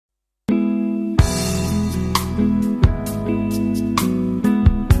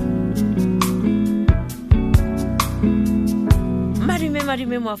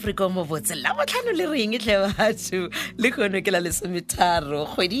madume mo Afrika mo botse la botlhano le reng tle batho le khono ke la lesometharo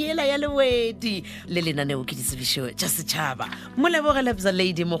kgwedi ela ya lewedi le lenaneo ke Ditsebišo tša setšhaba mo lebogele bza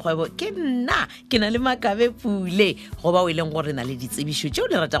lady mogwebo ke nna ke na le makabe pule go ba o ileng gore na le ditsebišo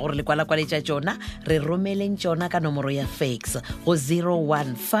tšeo le rata gore le kwala-kwaletša tšona re romeleng tšona ka nomoro ya fax go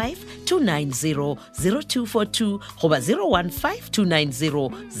 015-290-0242 goba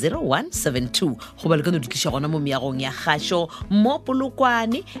 015-290-0172 goba le ka no di tliša gona mo meagong ya kgašo mo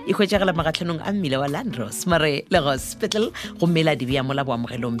polokwane e hwetšagela magatlhanong a mmile wa Landros mare le hospital go mela di bea mola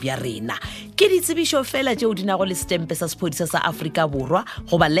boamogelong bja rena ke ditsebišo fela tšeo di nago le stempe sa sephodisa sa Afrika Borwa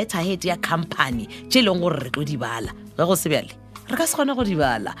goba letterhead ya company tše leng gore re tlo di bala ge go se bjale re ka se kgona go di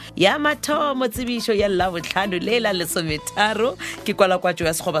bala ya mathomo tsebišo ya labotlhano le la lesometharo ke kwalakwatšo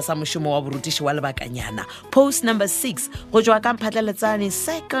ya sekgoba sa mošomo wa borutiši wa lebakanyana post number 6 go tšwa ka mphatlaletsane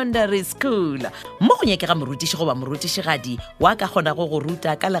secondary school mo go nyakega morutiši goba morutišigadi wa ka kgonago go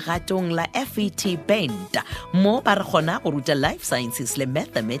ruta ka legatong la FET band mo ba re kgona go ruta life sciences le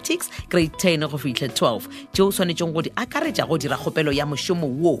mathematics grade 10 go fitlhe 12 tšeo o swanetšeng go di akaretša go dira kgopelo ya mošomo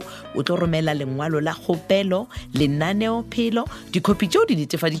wo o tlo romela lengwalo la kgopelo lenaneo phelo dikopi tšeo di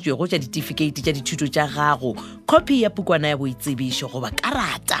netefaditšwego tša ditefikeiti tša dithuto tša gago kopi ya pukwana ya boitsebišo goba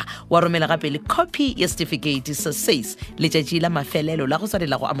karata wa romela gape le kopi ya certificate sa SACE letšatši la mafelelo la go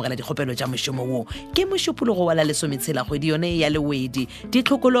swanela go amogela dikgopelo tša mošomo wo ke mošupologo wa la lesometshela kgwedi yone ya lewedi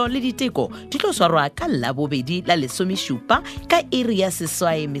ditlhokolo le diteko di tlo swarwa ka labobedi la lesomešupa ka iri ya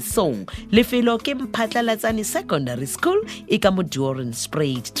seswae mesong lefelo ke mphatlalatsane secondary school e ka mo Doran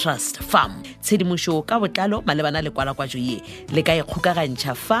Sprayed Trust Farm tshedimošo ka botlalo malebana le kwalakwatšo ye le ka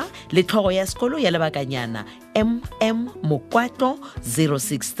ikgokagantšha fa le tlhogo ya sekolo ya lebakanyana Mokwato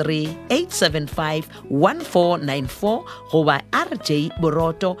 063-875-1494 goba RJ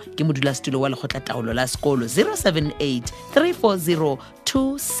Boroto ke modulasetulo wa lekgotla-taolo la sekolo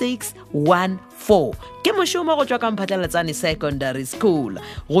 078-340-2614 ke mošomo go tšwa ka mphatlalatsane secondary school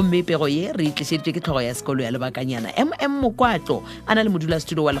gomme pego ye re itlišeditšwe ke tlhogo ya sekolo ya lebakanyana Mokwato a na le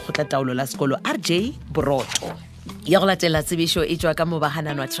modulasetulo wa lekgotla-taolo la sekolo RJ Boroto ya go latela tsebišo e tšwa ka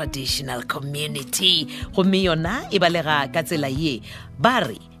mobaganano wa traditional community gomme yona e balega ka tsela ye ba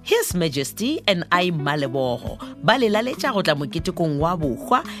re His Majesty and I Malebogo ba le laletša go tla moketekong wa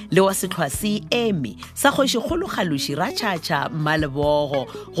bokgwa le wa setlhwasi eme sa kgošikgolo kgaluši ratšhatša Malebogo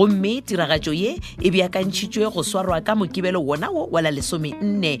gomme tiragatšo ye e beakantšhitšwe go swarwa ka mokibelo wona wo wa la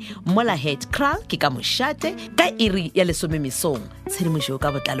 14 mola head kral ke ka mošate ka iri ya 10 mesong tshedimošo ka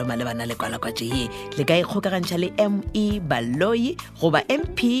botlalo malebana le kwalakwatšo ye le ka ikgokagantšha le ME Baloyi goba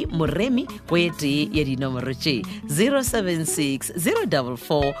MP Moremi go ye tee ya dinomoro tše 076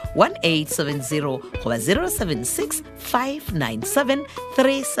 044 1870 goba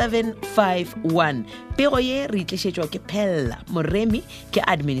 076-597-3751 pego ye re itlišetšwa ke Phella Moremi ke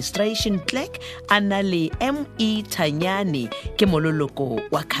administration clerk a na le ME Thanyane ke mololoko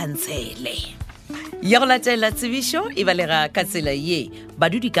wa khansele ya go latela tsebišo e balega ka tsela ye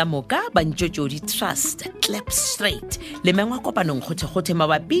badudi ka moka ba ntšotšo trust clap straight le mengwa kopanong kgothe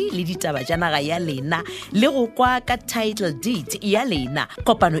mabapi le ditaba tša naga ya lena le go kwa ka title deed ya lena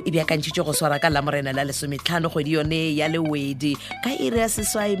kopano e beakantšhitšwe go swara ka lamorena la 15 kgwedi yone ya lewedi ka iri ya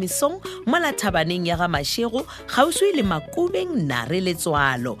seswae mesong mola thabaneng ya ga Mašego kgauswi le Makubeng Nare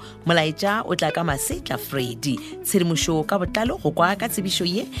Letswalo molaetša o tla ka Masetla Freddy tshedimošo ka botlalo go kwa ka tsebišo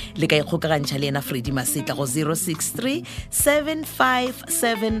ye le ka ikgokagantšha le ena Freddy Masetla go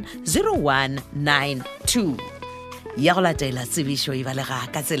 063-757-0192 ya go latela tsebišo e balega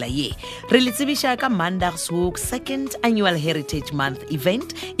ka tsela ye re le tsebiša ka Mandagshoek 2nd Annual Heritage Month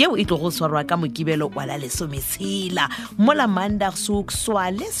event yeo e tlo go swarwa ka mokibelo wa la lesometshela mola Mandagshoek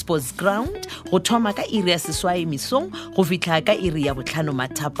Swale Sports Ground go thoma ka iri ya seswae mesong go fihla ka iri ya botlhano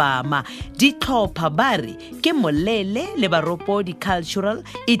mathapama ditlhopha bare ke Molele le Baropodi Cultural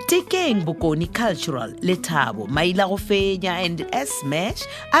Itekeng Bokoni Cultural le Thabo Maila go Fenya and Smash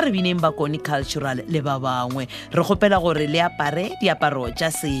a re bineng Bakoni Cultural le ba bangwe re pela gore le apare diaparo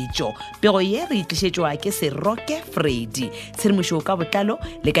tša setšo pego ye re itlišetšwa ke Seroke Freddy tshedimošo ka botlalo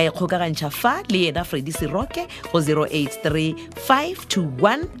le ka ikgokagantšha fa le yena Freddy Seroke go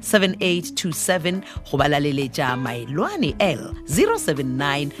 083-521-7827 go ba laleletša Mailwane L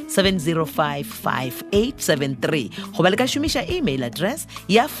 079-705-5873 go ba le ka šomiša email address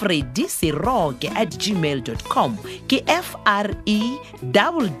ya freddyseroke@gmail.com ke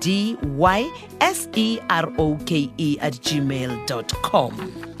FREDDYSEROKE@gmail.com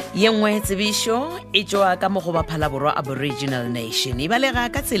ye nngwe tsebišo e tšwa ka mo go baphala borwa Aboriginal Nation e balega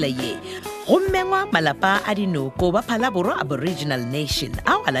ka tsela ye go mmengwa malapa a dinoko baphala borwa Aboriginal Nation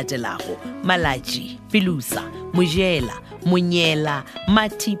a latelago Malaji Filusa mojela, monyela,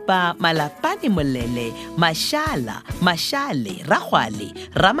 matipa, malapane molele, mashala, mashale, ragwale,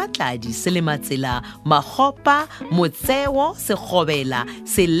 ramatladi, selematsela, magopa, motseo, sekgobela,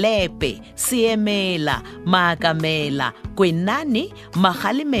 selepe, seemela, maakamela, kwenane,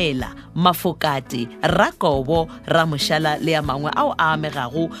 magalemela, mafokate, rakobo, ramushala le a mangwe ao a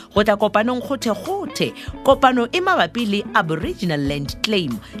amegago go tla kopanong gothe kopano e mabapi le Aboriginal Land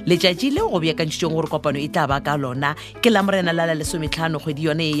Claim letšatši leo go beakantšitšeng gore kopano e tla ba ka lona ke la morena la 15 kgwedi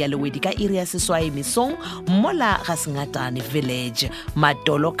yone ya lewedi ka iri ya seswai mesong mola ga Sengatane Village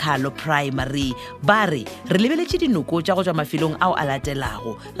Matolo Khalo Primary ba re lebeletše dinoko tša go tšwa mafilong ao a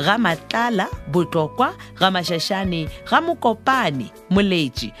latelago ga Matlala Botlokwa ga Mashashane ga Mokopane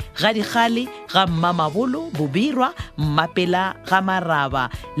Moletši ga Dikgale ga Mmamabolo Bobirwa Mmapela ga Maraba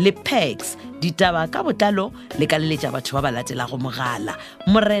le Pex ditaba ka botlalo le ka leletša batho ba ba latelago mogala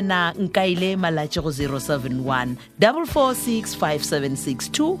morena nkaile malatše go 071 446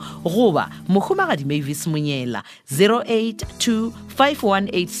 5762 goba mohumagadi Mavis Monyela 082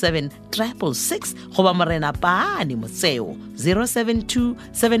 5187 666 goba morena Paane Motseo 072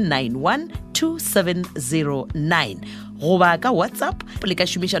 791 2709 goba ka WhatsApp le ka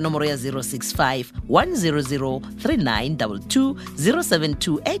šomiša nomoro ya 065 100 3922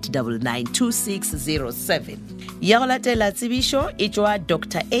 0728992607 ya go latela tsebišo e tšwa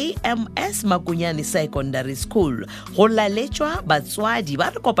Dr. AMS Makunyane Secondary School go laletšwa batswadi ba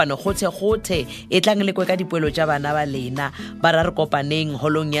re kopane gothe e tlang lekwe ka dipoelo tša bana ba lena ba ra re kopaneng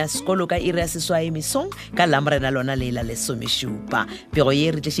holong ya sekolo ka iri ya seswai mesong ka lamorena lona leila lesomešupa pego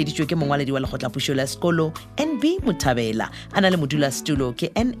ye re tlišeditšwe ke mongwaledi wa lekgotlapušo la sekolo NB Muthabela a na le modulasetulo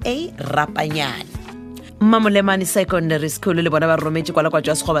ke NA Rapanyane Mamolemane Secondary School le bona ba rometše kwala kwa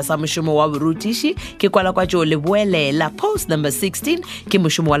tšwa sekgoba sa mošomo wa borutiši ke kwala kwa tšo le boelela post number 16 ke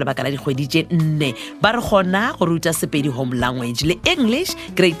mošomo wa lebaka la dikgwedi tše 4 ba re gona go ruta Sepedi home language le English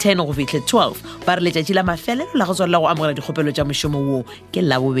grade 10 go fihle 12 ba re letšatši la mafelelo la go tswalela go amogela dikgopelo tša mošomo wo ke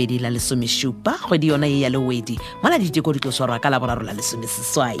la bobedi la lesomešupa kgwedi yona ye ya lewedi mola diteko di tlo swarwa ka la boraro la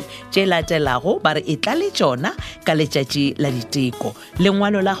lesomeseswai tše latelago ba re e tla le tšona ka letšatši la diteko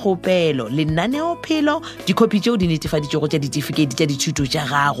lengwalo la kgopelo lenaneophelo dikopi tšeo di netefaditšego tša ditefikeiti tša dithuto tša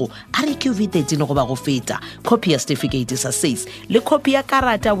gago RQV13 go ba go feta kopi ya certificate sa SACE le kopi ya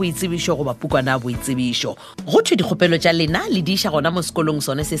karata boitsebišo go ba pukwana boitsebišo go thwe dikgopelo tša lena le di iša gona mo sekolong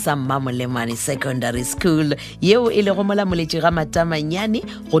sone se sa Mamolemane Secondary School yeo e le go mola moletši ga Matamanyane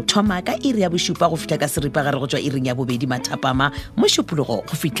go thoma ka iri ya bošupa go fihla ka seripagare go tšwa iring ya bobedi mathapama mo šupologo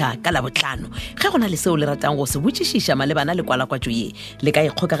go fihla ka labotlhano ge go na le seo le ratang go se botšišiša malebana le kwalakwatšo ye le ka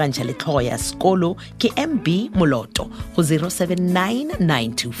ikgokagantšha le tlhogo ya sekolo ke MB Moloto go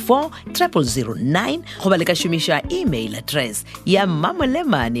 0799240009 go ba le ka šomiša email address ya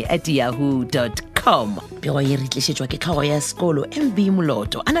mamolemane@yahoo.com pego ye re tlišetšwa ke tlhogo ya sekolo MB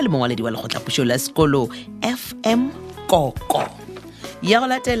Moloto a na le mongwaledi wa lekgotlapušo la sekolo FM Koko ya go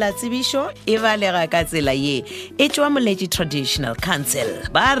latela tsebišo e balega ka tsela ye e tšwa Moletši Traditional Council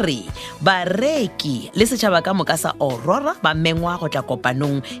ba re bareki le setšhaba ka moka sa Aurora ba mengwa go tla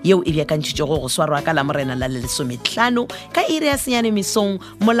kopanong yeo e beakantšitšego go swarwa ka la morena la 15 ka iri ya senyane mesong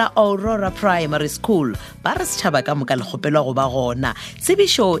mola Aurora Primary School ba re setšhaba ka moka le kgopelwa go ba gona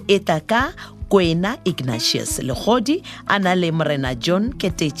tsebišo e tla ka Kwena Ignatius Legodi a na le morena John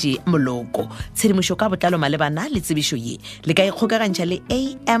Ketetši Moloko tshedimošo ka botlalo malebana le tsebišo ye le ka ikgokagantšha le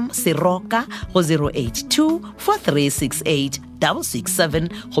AM Seroka go 082 4368 667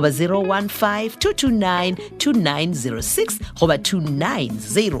 goba 015-229-2906 goba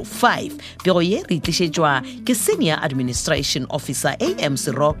 2905 pego ye re itlišetšwa ke Senior Administration Officer AM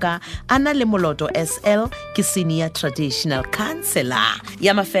Seroka a na le Moloto SL ke Senior Traditional Councillor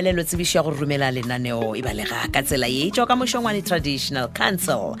ya mafelelo tsebišo ya go rumela lenaneo e balega ka tsela ye tšwa ka mošongwane Traditional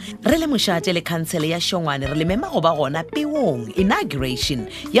Council re le mošate le council ya šongwane re le mema go ba gona peong inauguration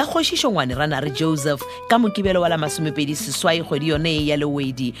ya kgoši šongwane Ranare Joseph ka mokibelo wa la 20 kgwedi yone ya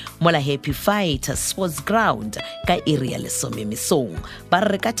lewedi mola Happy Fight Sports Ground ka iri ya 10 mesong ba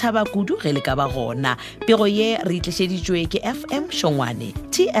re ka thaba kudu ge le ka ba gona pego ye re itlišeditšwe ke FM Shongwane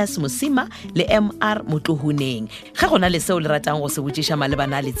TS Musima le MR Motlohuneng ga gona le seo le ratang go se botšiša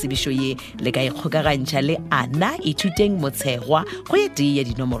malebana le tsebišo ye le ka ikgokagantšha le Ana Ithuteng Motshegwa go ye tee ya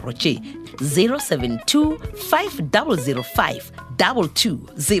dinomoro tše 072 5005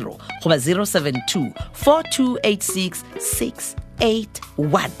 220 goba 072 4286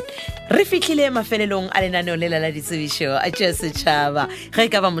 081 re fitlhile mafelelong a lenaneo le la Ditsebišo a tša setšhaba ge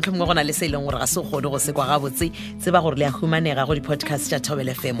ka ba motlhomongwe go na le se ileng gore ga se kgone go se kwa gabotse tseba gore le a humanega go di-podcast tša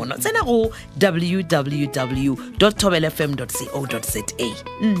Thobel FM no tsena go www.thobelfm.co.za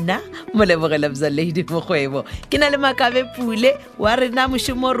nna molebogela Mzaledi Mokgwebo ke na le Makabe Pule wa rena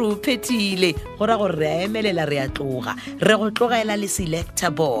mošomo re o phethile go ra gore re a emelela re a tloga re go tlogela le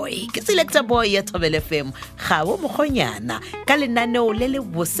Selector Boy ke Selector Boy ya Thobel FM ga bo mokgonyana ka lenaneo le le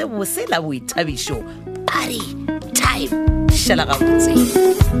bose la Ditsebišo party time shala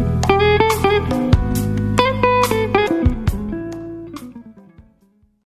gabotse